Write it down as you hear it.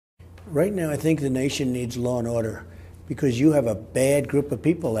Right now, I think the nation needs law and order because you have a bad group of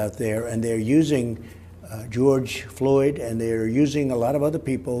people out there, and they're using George Floyd, and they're using a lot of other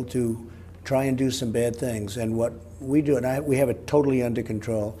people to try and do some bad things. And what we do, and we have it totally under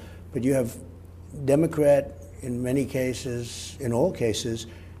control, but you have Democrat, in many cases, in all cases,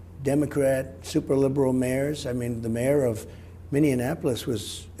 Democrat, super liberal mayors. I mean, the mayor of Minneapolis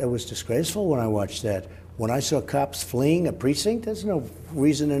it was disgraceful when I watched that. When I saw cops fleeing a precinct, there's no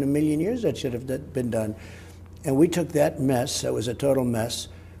reason in a million years that should have been done. And we took that mess, that was a total mess.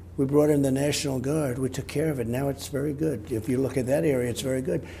 We brought in the National Guard, we took care of it. Now it's very good. If you look at that area, it's very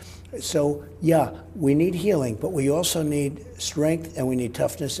good. So, yeah, we need healing, but we also need strength, and we need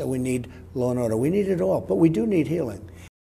toughness, and we need law and order. We need it all, but we do need healing.